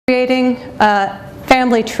creating a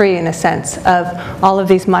family tree, in a sense, of all of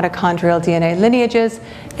these mitochondrial DNA lineages.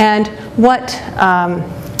 And what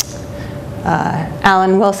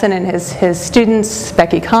Alan Wilson and his students,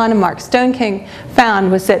 Becky Kahn and Mark Stoneking,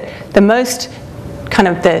 found was that the most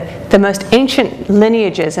ancient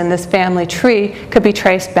lineages in this family tree could be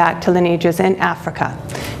traced back to lineages in Africa.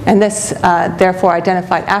 And this therefore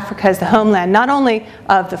identified Africa as the homeland not only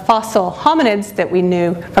of the fossil hominids that we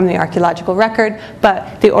knew from the archaeological record,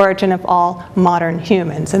 but the origin of all modern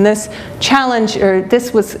humans. And this challenge, or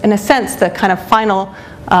this was in a sense the kind of final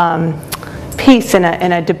piece in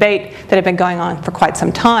a debate that had been going on for quite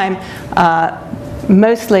some time,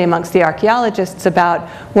 mostly amongst the archaeologists, about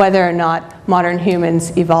whether or not modern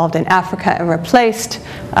humans evolved in Africa and replaced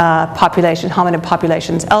hominid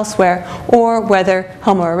populations elsewhere, or whether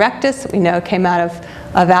Homo erectus, that we know came out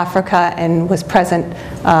of Africa and was present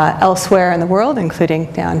elsewhere in the world,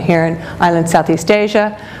 including down here in island Southeast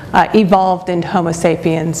Asia, evolved into Homo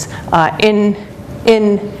sapiens in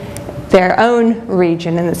their own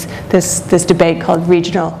region, in this debate called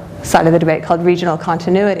regional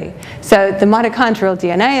continuity. So the mitochondrial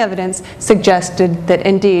DNA evidence suggested that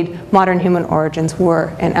indeed modern human origins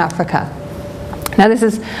were in Africa. Now this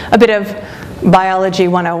is a bit of biology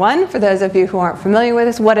 101 for those of you who aren't familiar with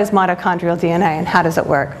this. What is mitochondrial DNA and how does it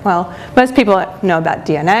work? Well, most people know about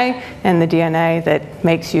DNA and the DNA that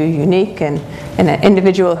makes you unique and an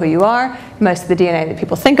individual who you are. Most of the DNA that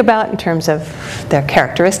people think about in terms of their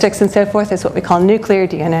characteristics and so forth is what we call nuclear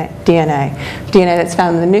DNA that's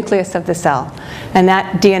found in the nucleus of the cell. And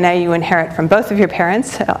that DNA you inherit from both of your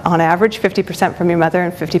parents, on average 50% from your mother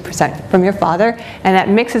and 50% from your father, and that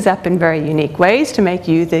mixes up in very unique ways to make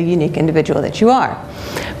you the unique individual that you are.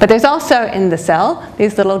 But there's also in the cell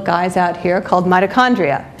these little guys out here called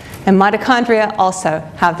mitochondria. And mitochondria also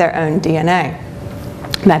have their own DNA.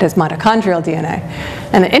 That is mitochondrial DNA.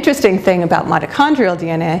 And the interesting thing about mitochondrial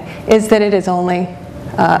DNA is that it is only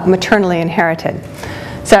maternally inherited.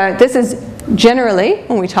 So this is generally,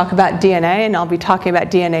 when we talk about DNA, and I'll be talking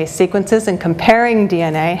about DNA sequences and comparing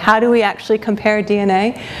DNA, how do we actually compare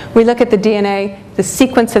DNA? We look at the DNA, the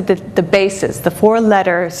sequence of the bases, the 4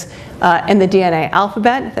 letters in the DNA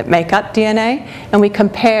alphabet that make up DNA, and we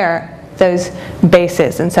compare those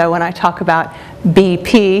bases. And so when I talk about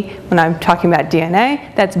BP, when I'm talking about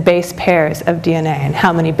DNA, that's base pairs of DNA and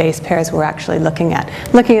how many base pairs we're actually looking at.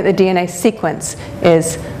 Looking at the DNA sequence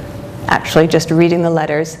is actually just reading the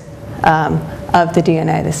letters of the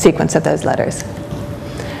DNA, the sequence of those letters.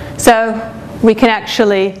 So we can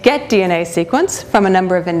actually get DNA sequence from a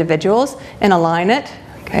number of individuals and align it,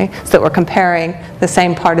 okay, so that we're comparing the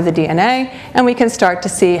same part of the DNA, and we can start to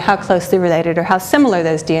see how closely related or how similar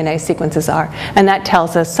those DNA sequences are. And that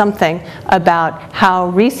tells us something about how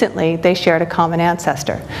recently they shared a common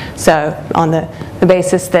ancestor. So on the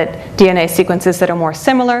basis that DNA sequences that are more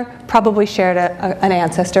similar probably shared an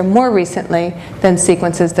ancestor more recently than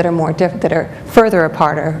sequences that are that are further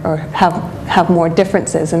apart or have more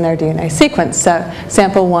differences in their DNA sequence. So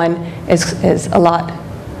sample 1 is a lot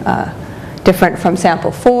different from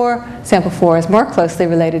sample 4. Sample 4 is more closely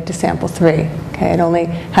related to sample 3. Okay, it only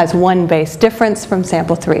has 1 base difference from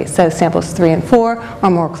sample 3. So samples 3 and 4 are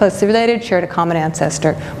more closely related, shared a common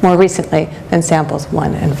ancestor more recently than samples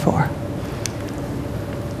 1 and 4.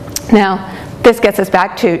 Now, this gets us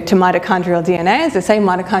back to mitochondrial DNA. As I say,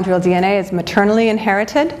 mitochondrial DNA is maternally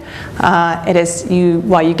inherited.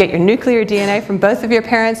 While you get your nuclear DNA from both of your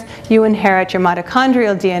parents, you inherit your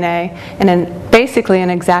mitochondrial DNA and basically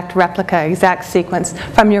an exact replica, exact sequence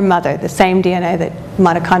from your mother, the same DNA, that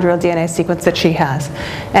mitochondrial DNA sequence that she has.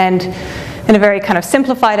 And in a very kind of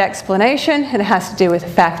simplified explanation, it has to do with the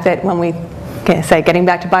fact that when we getting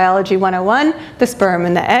back to biology 101, the sperm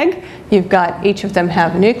and the egg, you've got, each of them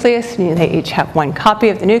have a nucleus, and they each have 1 copy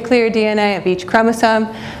of the nuclear DNA of each chromosome,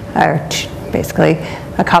 or basically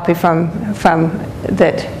a copy from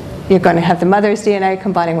that you're going to have the mother's DNA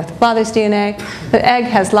combining with the father's DNA. The egg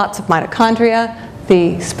has lots of mitochondria.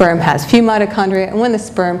 The sperm has few mitochondria, and when the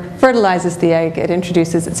sperm fertilizes the egg, it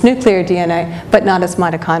introduces its nuclear DNA, but not its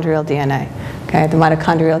mitochondrial DNA. Okay, the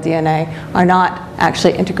mitochondrial DNA are not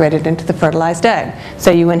actually integrated into the fertilized egg. So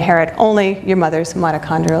you inherit only your mother's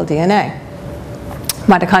mitochondrial DNA.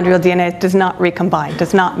 Mitochondrial DNA does not recombine,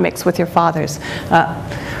 does not mix with your father's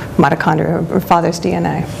mitochondria or father's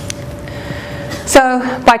DNA. So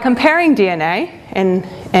by comparing DNA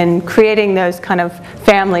and creating those kind of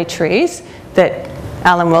family trees that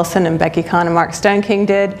Alan Wilson and Becky Kahn and Mark Stoneking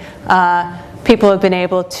did, people have been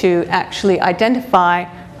able to actually identify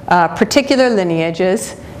particular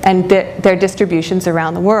lineages and their distributions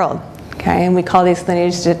around the world. Okay, and we call these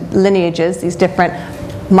lineages, these different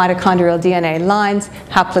mitochondrial DNA lines,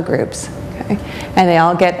 haplogroups, okay? And they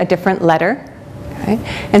all get a different letter. Okay?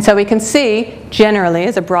 And so we can see, generally,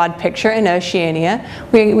 as a broad picture in Oceania,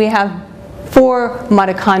 we have 4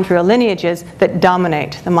 mitochondrial lineages that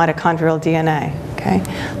dominate the mitochondrial DNA. Okay?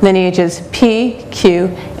 Lineages P, Q,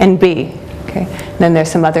 and B. Okay? And then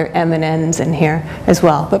there's some other M and N's in here as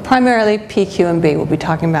well. But primarily P, Q, and B we'll be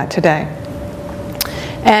talking about today.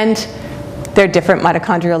 And there are different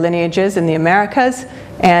mitochondrial lineages in the Americas,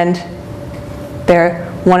 and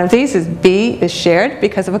one of these is B is shared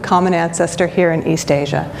because of a common ancestor here in East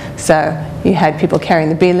Asia. So you had people carrying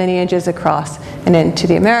the B lineages across and into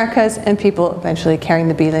the Americas, and people eventually carrying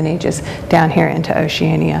the B lineages down here into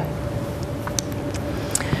Oceania.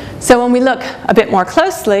 So when we look a bit more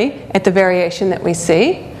closely at the variation that we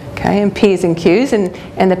see, okay, in P's and Q's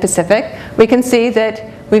in the Pacific, we can see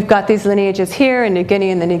that we've got these lineages here in New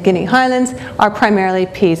Guinea and the New Guinea Highlands are primarily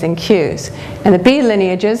P's and Q's. And the B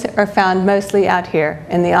lineages are found mostly out here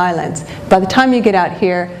in the islands. By the time you get out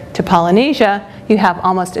here to Polynesia, you have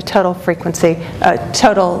almost a total frequency,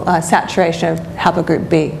 total saturation of haplogroup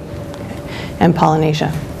B in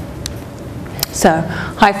Polynesia. So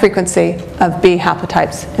high frequency of B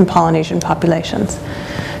haplotypes in Polynesian populations.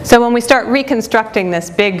 So when we start reconstructing this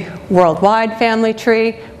big worldwide family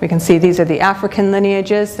tree, we can see these are the African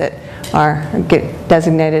lineages that get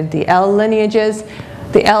designated the L lineages.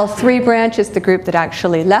 The L3 branch is the group that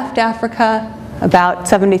actually left Africa about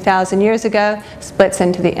 70,000 years ago, splits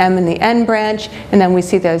into the M and the N branch, and then we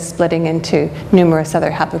see those splitting into numerous other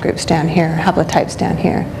haplogroups down here, haplotypes down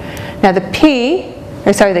here. Now the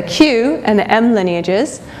Q and the M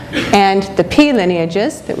lineages and the P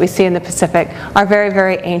lineages that we see in the Pacific are very,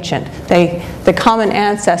 very ancient. The common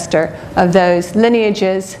ancestor of those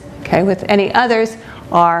lineages, okay, with any others,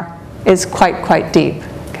 is quite deep,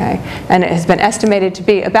 okay, and it has been estimated to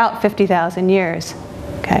be about 50,000 years,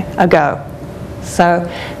 okay, ago.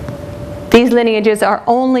 So these lineages are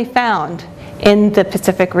only found in the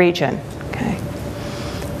Pacific region, okay.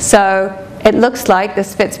 So it looks like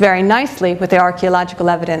this fits very nicely with the archaeological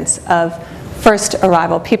evidence of first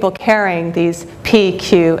arrival, people carrying these P,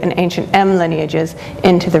 Q, and ancient M lineages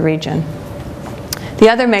into the region. The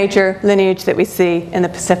other major lineage that we see in the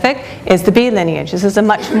Pacific is the B lineage. This is a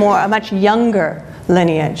much younger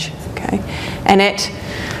lineage, okay? And it,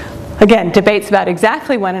 again, debates about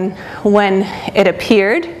exactly when it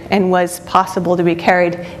appeared and was possible to be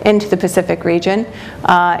carried into the Pacific region.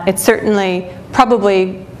 It's certainly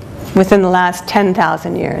probably within the last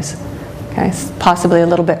 10,000 years, okay? Possibly a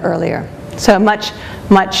little bit earlier. So much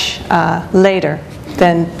later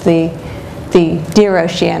than the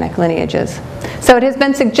Deeroceanic lineages. So it has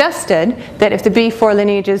been suggested that if the B4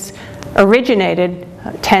 lineages originated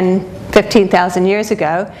 15,000 years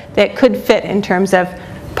ago, that it could fit in terms of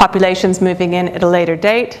populations moving in at a later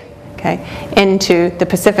date, okay, into the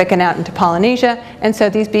Pacific and out into Polynesia. And so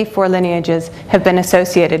these B4 lineages have been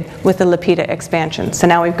associated with the Lapita expansion. So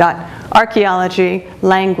now we've got archaeology,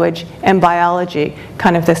 language, and biology,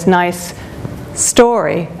 kind of this nice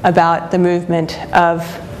story about the movement of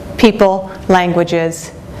people,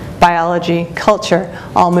 languages, biology, culture,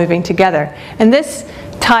 all moving together. And this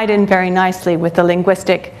tied in very nicely with the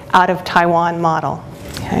linguistic out of Taiwan model.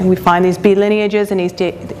 Okay, we find these B lineages in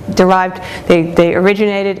they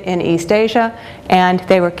originated in East Asia, and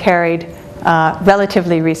they were carried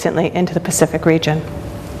relatively recently into the Pacific region.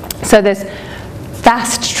 So this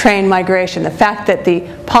fast train migration, the fact that the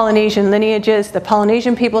Polynesian lineages, the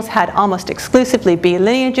Polynesian peoples had almost exclusively B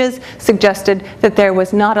lineages, suggested that there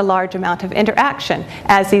was not a large amount of interaction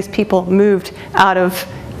as these people moved out of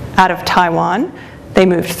Taiwan. They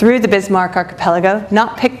moved through the Bismarck archipelago,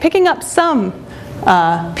 not picking up some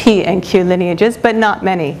P and Q lineages, but not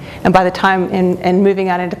many. And by the time in moving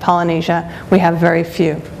out into Polynesia, we have very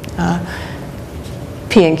few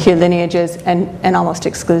P and Q lineages and almost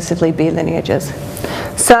exclusively B lineages.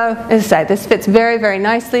 So, as I say, this fits very, very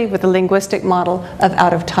nicely with the linguistic model of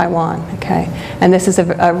out of Taiwan. Okay? And this is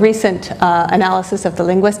a recent analysis of the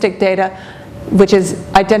linguistic data, which is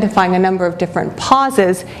identifying a number of different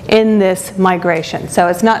pauses in this migration. So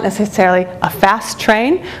it's not necessarily a fast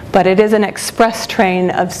train, but it is an express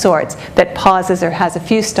train of sorts that pauses or has a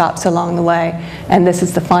few stops along the way. And this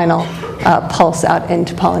is the final pulse out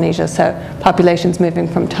into Polynesia. So populations moving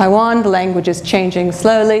from Taiwan, the language is changing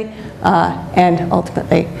slowly, and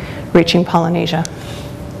ultimately reaching Polynesia.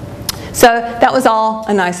 So that was all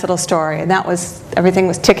a nice little story, and everything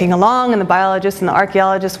was ticking along, and the biologists and the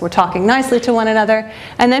archaeologists were talking nicely to one another,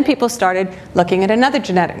 and then people started looking at another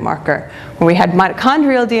genetic marker, where we had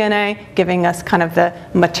mitochondrial DNA giving us kind of the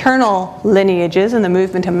maternal lineages and the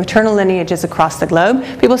movement of maternal lineages across the globe.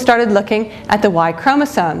 People started looking at the Y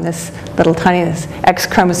chromosome, this little tiny, this X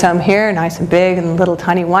chromosome here, nice and big, and the little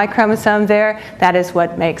tiny Y chromosome there. That is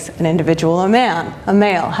what makes an individual a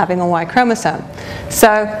male, having a Y chromosome.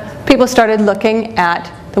 So people started looking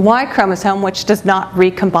at the Y chromosome, which does not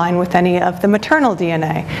recombine with any of the maternal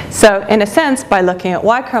DNA. So in a sense, by looking at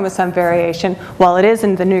Y chromosome variation, while it is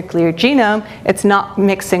in the nuclear genome, it's not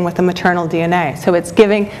mixing with the maternal DNA. So it's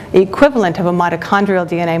giving the equivalent of a mitochondrial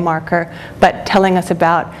DNA marker, but telling us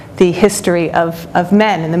about the history of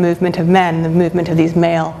men and the movement of men and the movement of these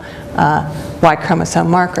male Y chromosome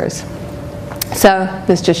markers. So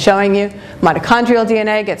this is just showing you mitochondrial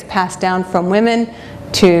DNA gets passed down from women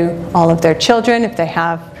to all of their children. If they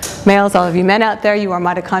have males, all of you men out there, you are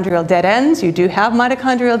mitochondrial dead ends. You do have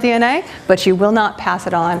mitochondrial DNA, but you will not pass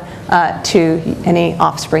it on to any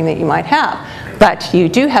offspring that you might have. But you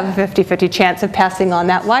do have a 50-50 chance of passing on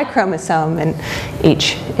that Y chromosome in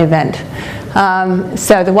each event.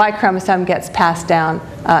 So the Y chromosome gets passed down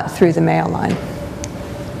through the male line.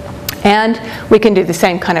 And we can do the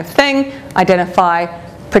same kind of thing, identify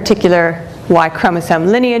particular Y chromosome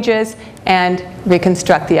lineages and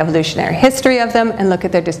reconstruct the evolutionary history of them and look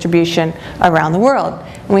at their distribution around the world.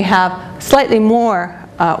 And we have slightly more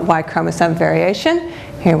Y chromosome variation.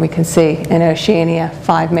 Here we can see in Oceania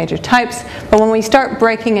 5 major types. But when we start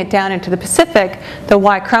breaking it down into the Pacific, the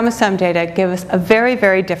Y chromosome data give us a very,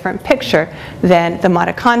 very different picture than the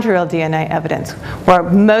mitochondrial DNA evidence, where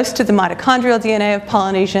most of the mitochondrial DNA of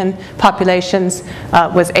Polynesian populations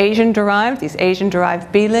was Asian-derived, these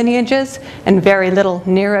Asian-derived B lineages, and very little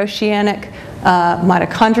near-oceanic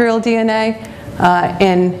mitochondrial DNA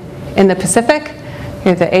in the Pacific.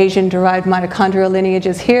 Here are the Asian-derived mitochondrial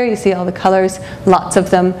lineages here. You see all the colors, lots of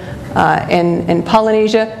them in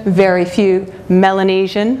Polynesia, very few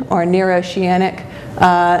Melanesian or near-oceanic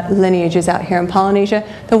lineages out here in Polynesia.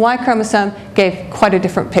 The Y chromosome gave quite a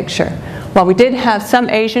different picture. While we did have some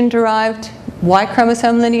Asian-derived Y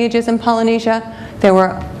chromosome lineages in Polynesia, there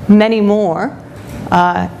were many more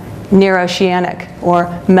near-oceanic or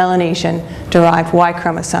Melanesian-derived Y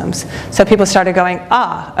chromosomes. So people started going,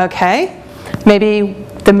 okay, maybe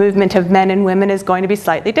the movement of men and women is going to be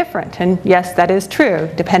slightly different. And yes, that is true,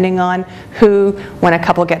 depending on when a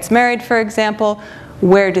couple gets married, for example,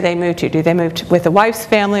 where do they move to? Do they move with the wife's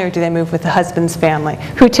family or do they move with the husband's family?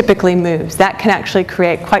 Who typically moves? That can actually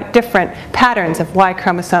create quite different patterns of Y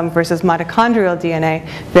chromosome versus mitochondrial DNA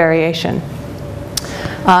variation.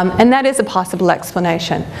 And that is a possible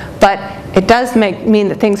explanation. But it does mean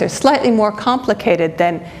that things are slightly more complicated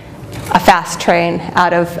than a fast train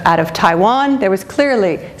out of Taiwan. There was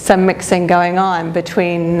clearly some mixing going on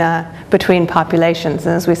between populations.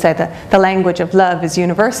 And as we say, the language of love is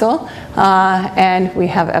universal, and we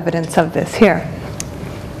have evidence of this here.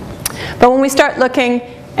 But when we start looking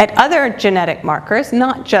at other genetic markers,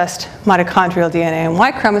 not just mitochondrial DNA and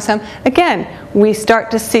Y chromosome, again, we start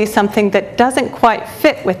to see something that doesn't quite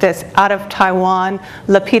fit with this out of Taiwan.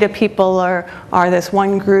 Lapita people are this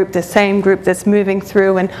one group, the same group that's moving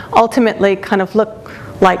through and ultimately kind of look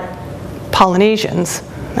like Polynesians.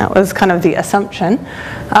 That was kind of the assumption.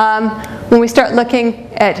 When we start looking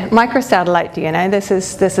at microsatellite DNA, this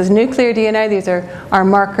is nuclear DNA. These are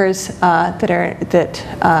markers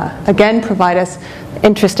that again provide us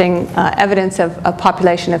interesting evidence of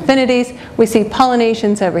population affinities. We see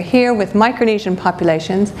Polynesians over here with Micronesian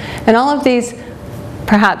populations, and all of these,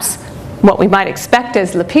 perhaps what we might expect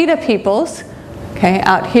as Lapita peoples, okay,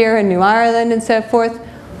 out here in New Ireland and so forth,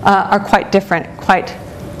 are quite different, quite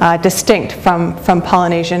distinct from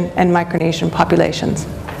Polynesian and Micronesian populations.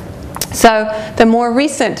 So the more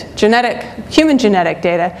recent human genetic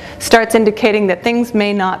data starts indicating that things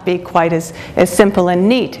may not be quite as simple and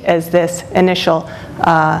neat as this initial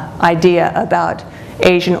idea about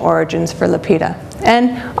Asian origins for Lapita.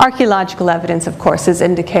 And archaeological evidence, of course, is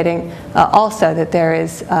indicating also that there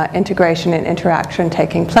is integration and interaction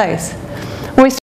taking place. When we